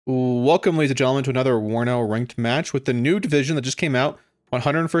Welcome, ladies and gentlemen, to another WARNO Ranked match with the new division that just came out.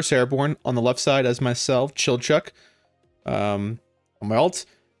 101st Airborne on the left side as myself, Chillchuck, on my alt.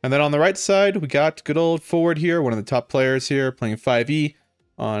 And then on the right side, we got good old Forward here, one of the top players here, playing 5E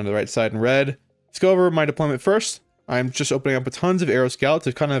on the right side in red. Let's go over my deployment first. I'm just opening up with tons of Aero Scouts.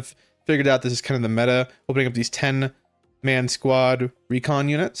 I've kind of figured out this is kind of the meta, opening up these 10-man squad recon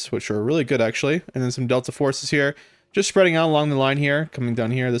units, which are really good actually. And then some Delta Forces here. Just spreading out along the line here, coming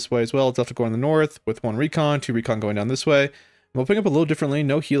down here this way as well. It's left to go in the north with 1 recon, 2 recon going down this way. I'm opening up a little differently.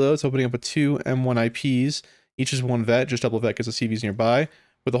 No helos, opening up with 2 M1 IPs. Each is 1 vet, just double vet because the CV's nearby.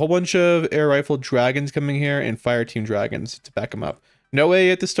 With a whole bunch of air rifle dragons coming here and fire team dragons to back him up. No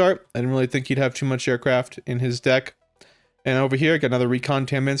A at the start. I didn't really think he'd have too much aircraft in his deck. And over here, got another recon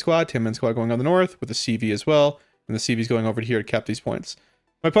 10-man squad. 10-man squad going on the north with the CV as well. And the CV's going over here to cap these points.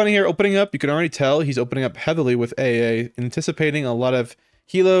 My opponent here opening up, you can already tell he's opening up heavily with AA, anticipating a lot of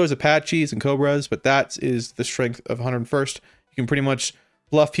Helos, Apaches, and Cobras, but that is the strength of 101st. You can pretty much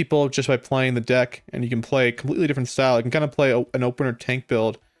bluff people just by playing the deck, and you can play a completely different style. You can kind of play an opener tank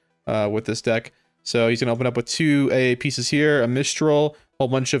build with this deck. So he's going to open up with 2 AA pieces here, a Mistral, a whole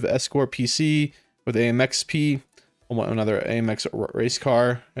bunch of Escort PC with AMXP, another AMX race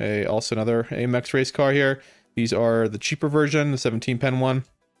car, also another AMX race car here. These are the cheaper version, the 17 pen one,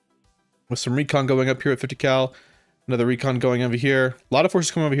 with some recon going up here at 50 cal, another recon going over here. A lot of forces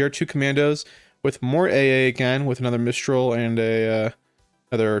coming over here, 2 commandos with more AA again, with another Mistral and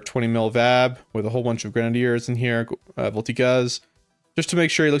another 20 mil VAB with a whole bunch of Grenadiers in here, Voltigaz, just to make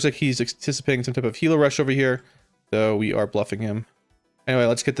sure he looks like he's anticipating some type of Helo rush over here, though we are bluffing him. Anyway,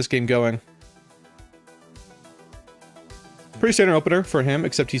 let's get this game going. Pretty standard opener for him,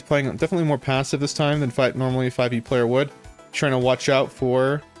 except he's playing definitely more passive this time than normally a 5e player would. Trying to watch out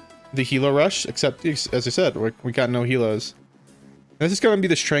for the Helo rush, except, as I said, we got no Helos. And this is going to be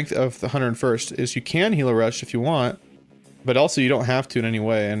the strength of the 101st, is you can Helo rush if you want, but also you don't have to in any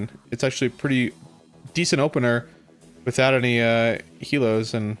way, and it's actually a pretty decent opener without any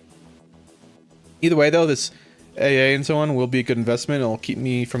Helos. And either way though, this AA and so on will be a good investment. It'll keep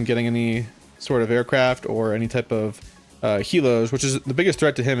me from getting any sort of aircraft or any type of Helos, which is the biggest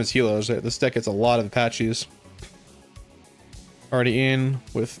threat to him is Helos. This deck gets a lot of Apaches. Already in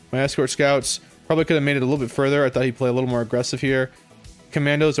with my Escort Scouts. Probably could have made it a little bit further. I thought he'd play a little more aggressive here.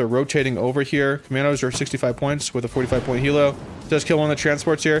 Commandos are rotating over here. Commandos are 65 points with a 45 point Helo. Does kill one of the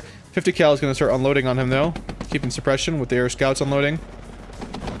transports here. 50 cal is going to start unloading on him though. Keeping suppression with the Air Scouts unloading.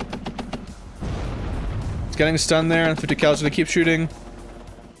 It's getting stunned there, and 50 cal is going to keep shooting.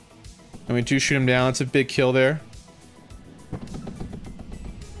 And we do shoot him down. It's a big kill there.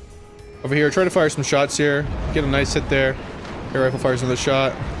 Over here, try to fire some shots here. Get a nice hit there. Air rifle fires another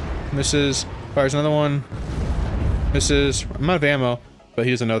shot. Misses. Fires another one. Misses. I'm out of ammo, but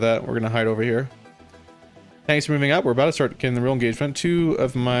he doesn't know that. We're going to hide over here. Tanks are moving up. We're about to start getting the real engagement. 2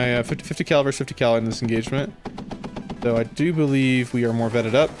 of my 50 cal versus 50 cal in this engagement. Though I do believe we are more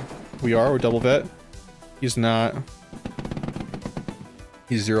vetted up. We are. We're double vet. He's not.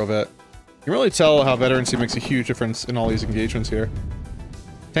 He's 0 vet. You can really tell how veterancy makes a huge difference in all these engagements here.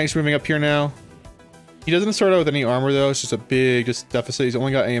 Tanks moving up here now. He doesn't start out with any armor though. It's just a big deficit. He's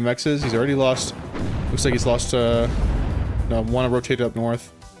only got AMXs. He's already lost. Looks like he's lost. No, one rotated up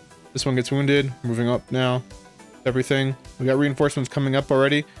north. This one gets wounded. Moving up now. Everything. We got reinforcements coming up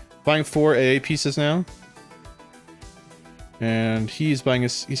already. Buying 4 AA pieces now. And he's buying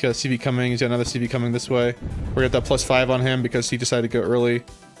his. He's got a CV coming. He's got another CV coming this way. We're gonna get that +5 on him because he decided to go early.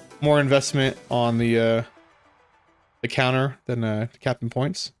 More investment on the counter than captain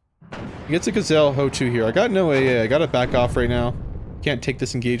points. He gets a Gazelle Ho-2 here. I got no AA. I gotta back off right now. Can't take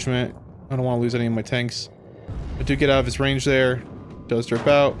this engagement. I don't want to lose any of my tanks. I do get out of his range there. Does drip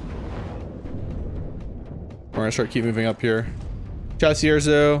out. We're gonna start keep moving up here. Chasseurs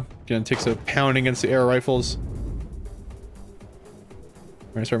though, again takes a pounding against the air rifles.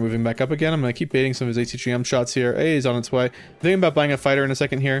 We're gonna start moving back up again. I'm gonna keep baiting some of his ATGM shots here. A is on its way. I'm thinking about buying a fighter in a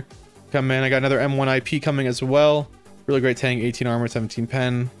second here. Come in. I got another M1 IP coming as well. Really great tank, 18 armor, 17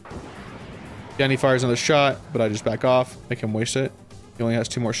 pen. Danny fires another shot, but I just back off, make him waste it. He only has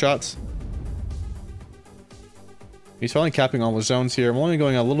 2 more shots. He's finally capping all the zones here. I'm only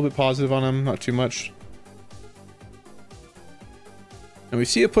going a little bit positive on him, not too much. And we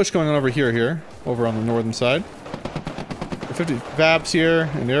see a push going on over on the northern side. 50 VABs here,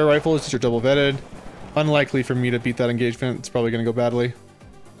 and air rifles, these are double vetted. Unlikely for me to beat that engagement. It's probably going to go badly.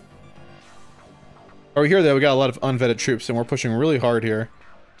 Over here, though, we got a lot of unvetted troops, and we're pushing really hard here.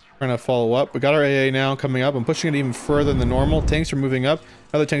 Trying to follow up. We got our AA now coming up. I'm pushing it even further than normal. Tanks are moving up.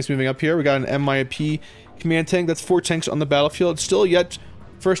 Other tanks moving up here. We got an MIP command tank. That's 4 tanks on the battlefield. Still yet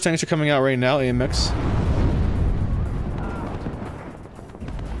First tanks are coming out right now, AMX.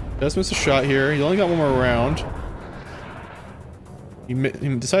 Does miss a shot here. He only got one more round. He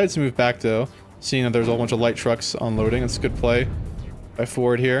decided to move back though, seeing that there's a whole bunch of light trucks unloading. It's a good play by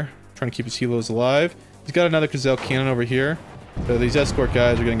Ford here, trying to keep his helos alive. He's got another gazelle cannon over here. So these escort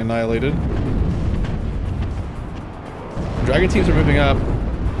guys are getting annihilated. Dragon teams are moving up.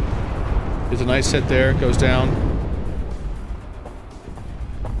 There's a nice hit there, goes down.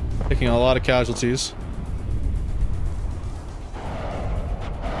 Taking a lot of casualties.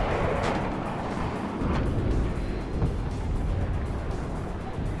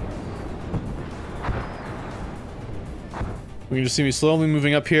 You can just see me slowly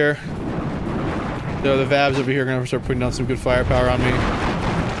moving up here. So the Vabs over here are gonna start putting down some good firepower on me.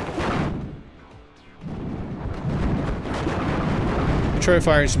 Try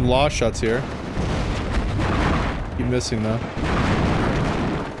firing some law shots here. Keep missing though.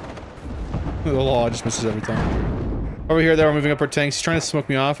 The law just misses every time. Over here, we're moving up our tanks. He's trying to smoke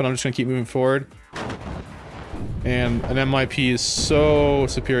me off, and I'm just gonna keep moving forward. And an MIP is so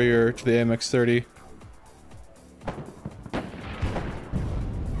superior to the AMX-30.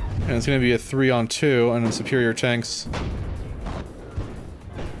 And it's gonna be a 3-on-2 and superior tanks. You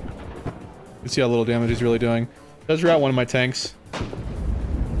can see how little damage he's really doing. Does rout one of my tanks.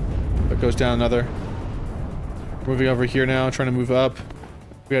 But goes down another. Moving over here now, trying to move up.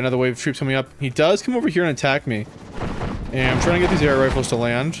 We got another wave of troops coming up. He does come over here and attack me. And I'm trying to get these air rifles to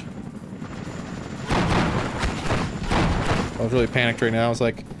land. I was really panicked right now. I was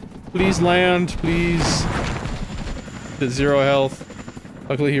like, please land, please. At 0 health.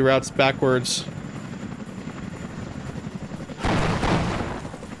 Luckily he routes backwards.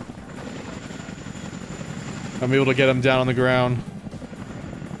 I'm able to get him down on the ground.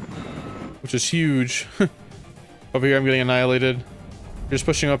 Which is huge. Over here I'm getting annihilated. Just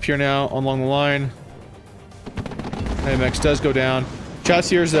pushing up here now along the line. AMX does go down.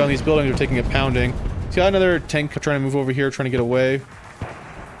 Chasseurs though in these buildings are taking a pounding. He's got another tank trying to move over here, trying to get away.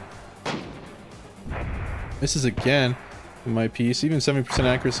 Misses again in my piece, even 70%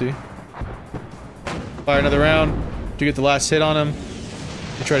 accuracy. Fire another round to get the last hit on him.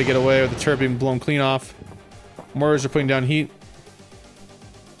 To try to get away with the turret being blown clean off. Mortars are putting down heat.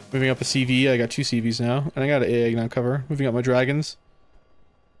 Moving up a CV. I got 2 CVs now. And I got an AA now cover. Moving up my dragons.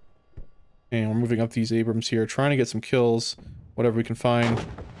 And we're moving up these Abrams here, trying to get some kills. Whatever we can find.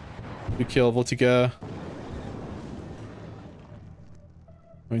 We kill Voltiga.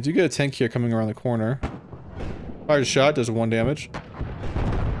 We do get a tank here coming around the corner. Fires a shot, does 1 damage.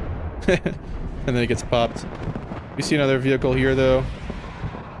 And then it gets popped. We see another vehicle here though.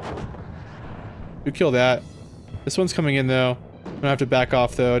 We kill that. This one's coming in though. I'm gonna have to back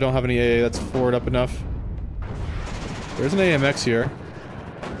off though. I don't have any AA that's forward up enough. There's an AMX here.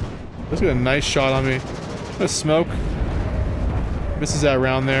 Let's get a nice shot on me. Let's smoke. Misses that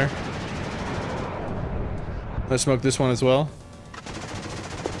round there. Let's smoke this one as well.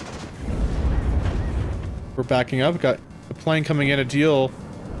 We're backing up. Got a plane coming in to deal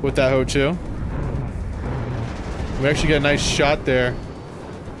with that HO2. We actually get a nice shot there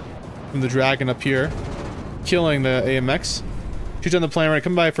from the Dragon up here, killing the AMX. Shoot down the plane. We're gonna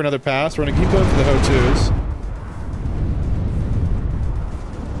come by for another pass. We're gonna keep going for the HO2s.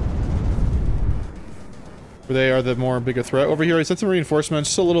 They are the more bigger threat. Over here, I sent some reinforcements.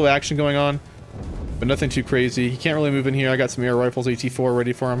 Just a little action going on, but nothing too crazy. He can't really move in here. I got some air rifles, AT4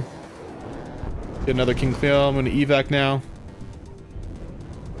 ready for him. Get another King Cleo. I'm going to evac now.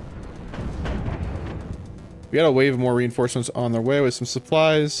 We got a wave of more reinforcements on their way with some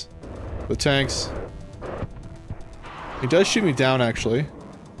supplies, with tanks. He does shoot me down actually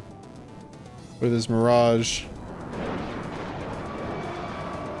with his Mirage.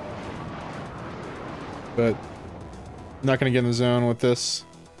 But I'm not going to get in the zone with this.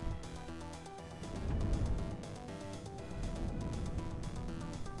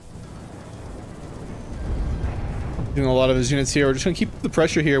 Doing a lot of his units here. We're just going to keep the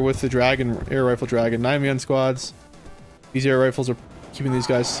pressure here with the Dragon, air rifle Dragon. 9-man squads. These air rifles are keeping these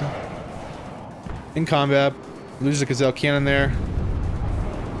guys in combat. Loses a Gazelle cannon there.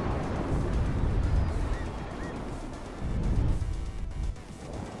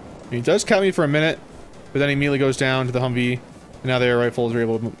 He does cut me for a minute. But then he immediately goes down to the Humvee, and now the air rifles are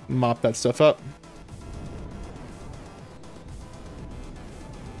able to mop that stuff up.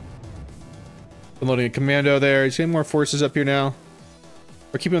 Unloading a commando there. He's getting more forces up here now.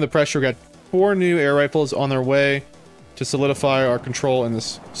 We're keeping the pressure. We got 4 new air rifles on their way to solidify our control in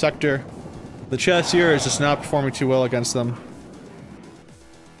this sector. The Chasseur is just not performing too well against them.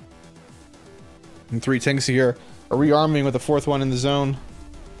 And 3 tanks here are rearming with the 4th one in the zone.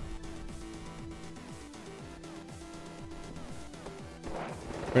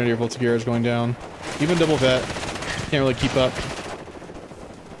 Grenadier Voltigeur is going down. Even double vet. Can't really keep up.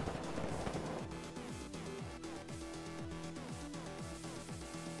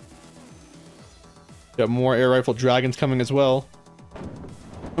 Got more air rifle dragons coming as well.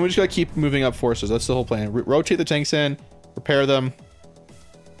 And we just gotta keep moving up forces. That's the whole plan. Rotate the tanks in, repair them,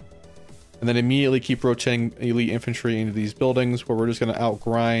 and then immediately keep rotating elite infantry into these buildings where we're just gonna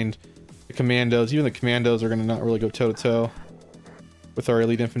outgrind the commandos. Even the commandos are gonna not really go toe to toe with our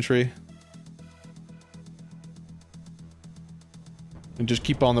elite infantry. And just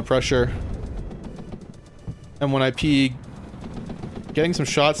keep on the pressure. M1IP getting some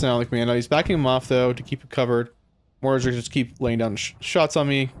shots now on the commando. He's backing him off though to keep it covered. Mortars just keep laying down shots on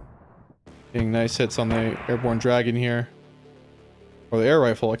me. Getting nice hits on the airborne dragon here. Or the air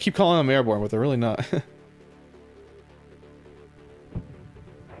rifle. I keep calling them airborne, but they're really not.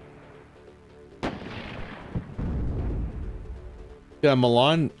 Yeah,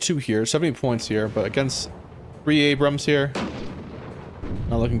 Milan 2 here, 70 points here, but against 3 Abrams here.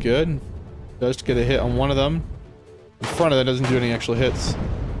 Not looking good. Does get a hit on one of them. In front of that doesn't do any actual hits.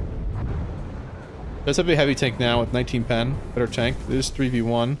 Does have a heavy tank now with 19 pen. Better tank. It is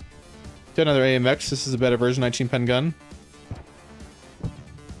 3v1. Got another AMX. This is a better version, 19 pen gun.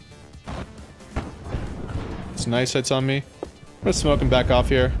 It's nice hits on me. I'm gonna smoke him back off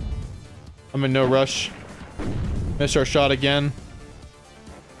here. I'm in no rush. Missed our shot again.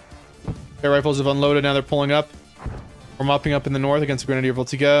 Air rifles have unloaded, now they're pulling up. We're mopping up in the north against the Grenadier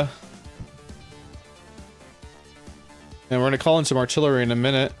Voltigeur. And we're gonna call in some artillery in a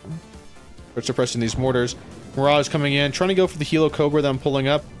minute. We're suppressing these mortars. Mirage coming in, trying to go for the Helo Cobra that I'm pulling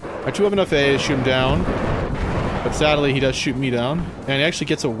up. I do have enough AA to shoot him down. But sadly, he does shoot me down. And he actually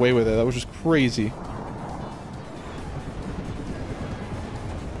gets away with it. That was just crazy.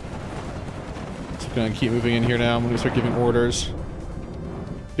 So I'm gonna keep moving in here now. I'm gonna start giving orders.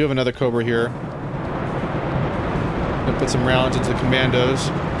 Do have another Cobra here. Gonna put some rounds into the commandos.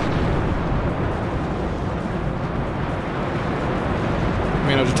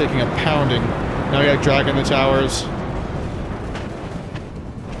 Commandos are taking a pounding. Now we got Dragon in the towers.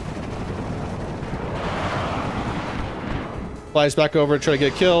 Flies back over to try to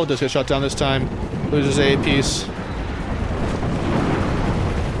get a kill. Does get shot down this time. Loses a piece.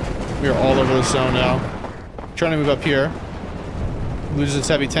 We are all over the zone now. Trying to move up here. Loses its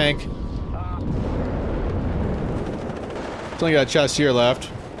heavy tank. It's only got a chasseur left.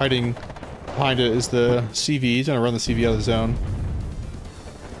 Hiding behind it is the CV. He's gonna run the CV out of the zone.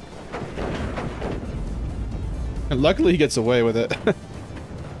 And luckily he gets away with it.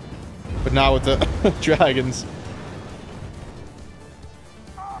 But not with the dragons.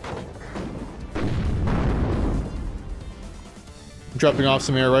 I'm dropping off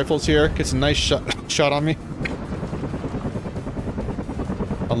some air rifles here. Gets a nice shot on me.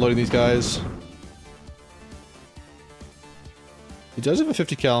 Unloading these guys. He does have a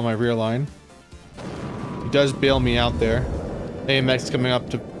 50 cal on my rear line. He does bail me out there. AMX is coming up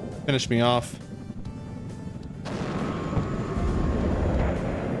to finish me off.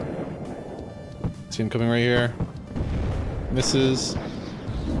 See him coming right here. Misses.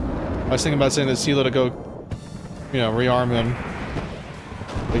 I was thinking about sending the Silo to go, you know, rearm them.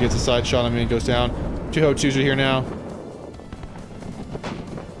 He gets a side shot on me and goes down. 2 Ho-2s are here now.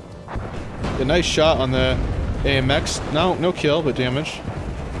 A nice shot on the AMX. No kill, but damage.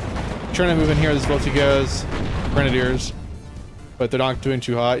 Trying to move in here. This Voltigeur's Grenadiers, but they're not doing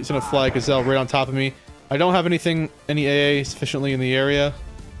too hot. He's gonna fly a Gazelle right on top of me. I don't have any AA sufficiently in the area.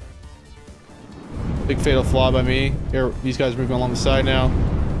 Big fatal flaw by me. Here, these guys are moving along the side now.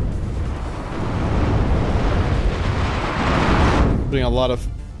 Putting a lot of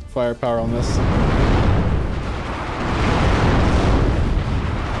firepower on this.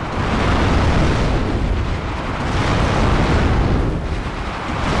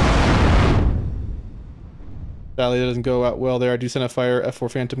 Sadly, that doesn't go out well there. I do send a fire F4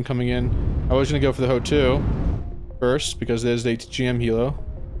 Phantom coming in. I was going to go for the Ho-2 first because there's the GM Helo.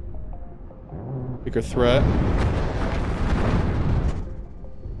 Bigger threat.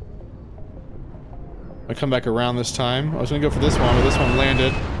 I come back around this time. I was going to go for this one, but this one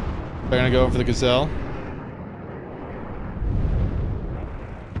landed. I'm going to go for the Gazelle.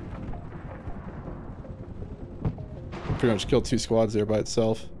 Pretty much killed 2 squads there by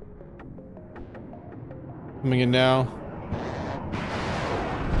itself. Coming in now.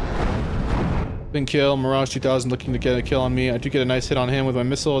 Been kill. Mirage 2000 looking to get a kill on me. I do get a nice hit on him with my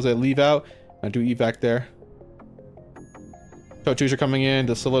missile as I leave out. I do evac there. Ho-2s are coming in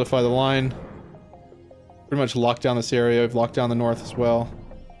to solidify the line. Pretty much locked down this area. We've locked down the north as well.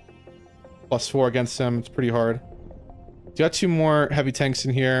 +4 against them. It's pretty hard. Got 2 more heavy tanks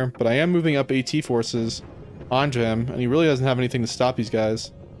in here, but I am moving up AT forces onto him, and he really doesn't have anything to stop these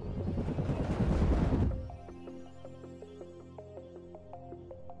guys.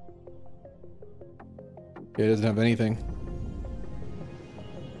 Yeah, he doesn't have anything.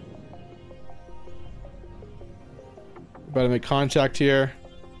 About to make contact here.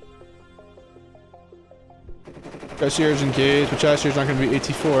 Chasseurs engaged, but Chasseurs not going to be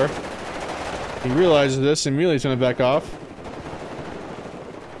AT4. He realizes this and immediately he's going to back off.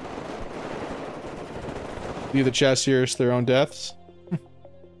 Leave the Chasseurs to their own deaths.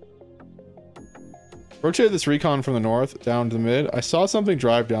 Rotated this recon from the north down to the mid. I saw something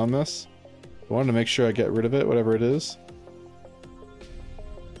drive down this. I wanted to make sure I get rid of it, whatever it is.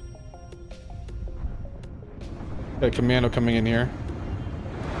 Got a commando coming in here.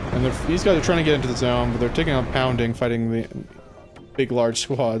 And these guys are trying to get into the zone, but they're taking on pounding, fighting the big, large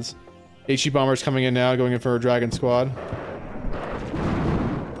squads. HE bombers coming in now, going in for a dragon squad.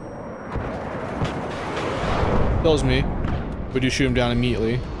 Kills me. We do shoot him down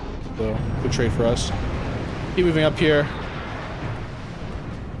immediately. So, good trade for us. Keep moving up here.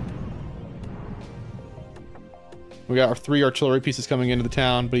 We got our 3 artillery pieces coming into the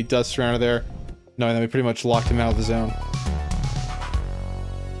town, but he does surround there, knowing that we pretty much locked him out of the zone.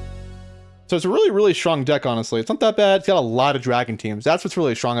 So it's a really, really strong deck, honestly. It's not that bad. It's got a lot of dragon teams. That's what's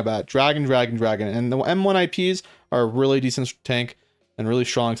really strong about it. Dragon, dragon, dragon. And the M1 IPs are a really decent tank and really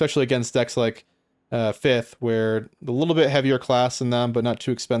strong, especially against decks like 5th, where a little bit heavier class in them, but not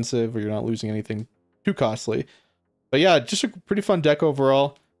too expensive, where you're not losing anything too costly. But yeah, just a pretty fun deck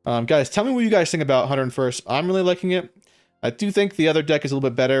overall. Guys, tell me what you guys think about 101st. I'm really liking it. I do think the other deck is a little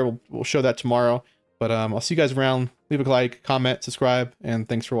bit better. We'll show that tomorrow. But I'll see you guys around. Leave a like, comment, subscribe, and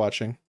thanks for watching.